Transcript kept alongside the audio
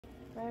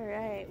All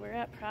right, we're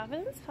at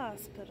Providence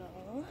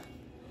Hospital.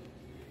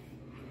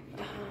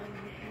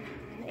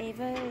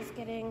 Ava is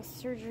getting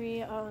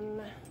surgery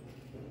on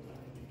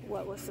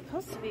what was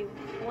supposed to be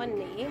one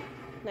knee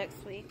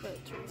next week, but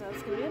it turns out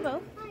it's going to be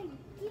both.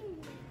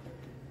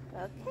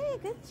 Okay,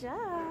 good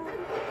job.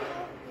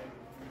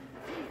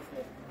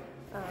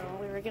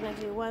 We were going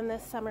to do one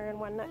this summer and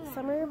one next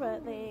summer,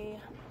 but they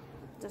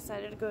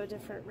decided to go a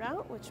different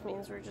route, which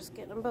means we're just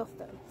getting them both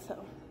done.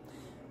 So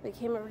we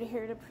came over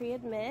here to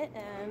pre-admit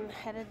and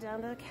headed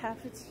down to the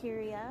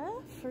cafeteria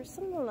for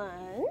some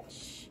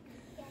lunch.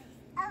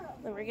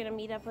 Then we're gonna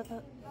meet up with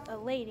a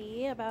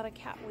lady about a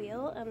cat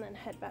wheel and then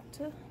head back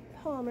to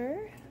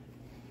Palmer.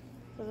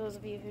 For those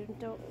of you who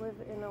don't live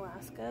in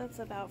Alaska, it's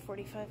about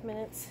 45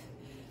 minutes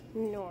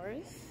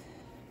north,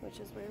 which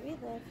is where we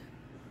live.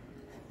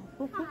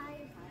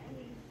 Hi.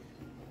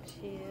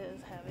 She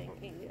is having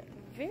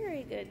a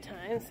very good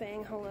time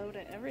saying hello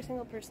to every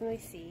single person we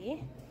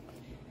see.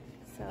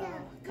 So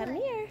come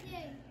here.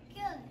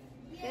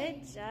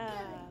 Good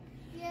job.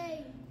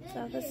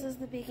 So this is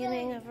the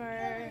beginning of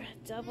our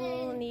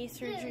double knee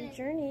surgery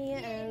journey,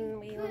 and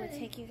we want to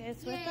take you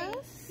guys with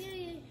us.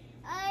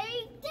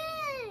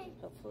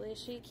 Hopefully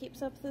she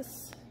keeps up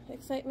this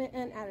excitement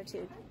and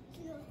attitude.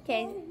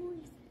 Okay.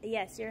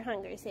 Yes, you're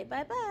hungry. Say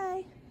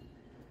bye-bye.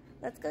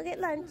 Let's go get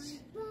lunch.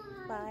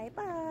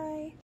 Bye-bye.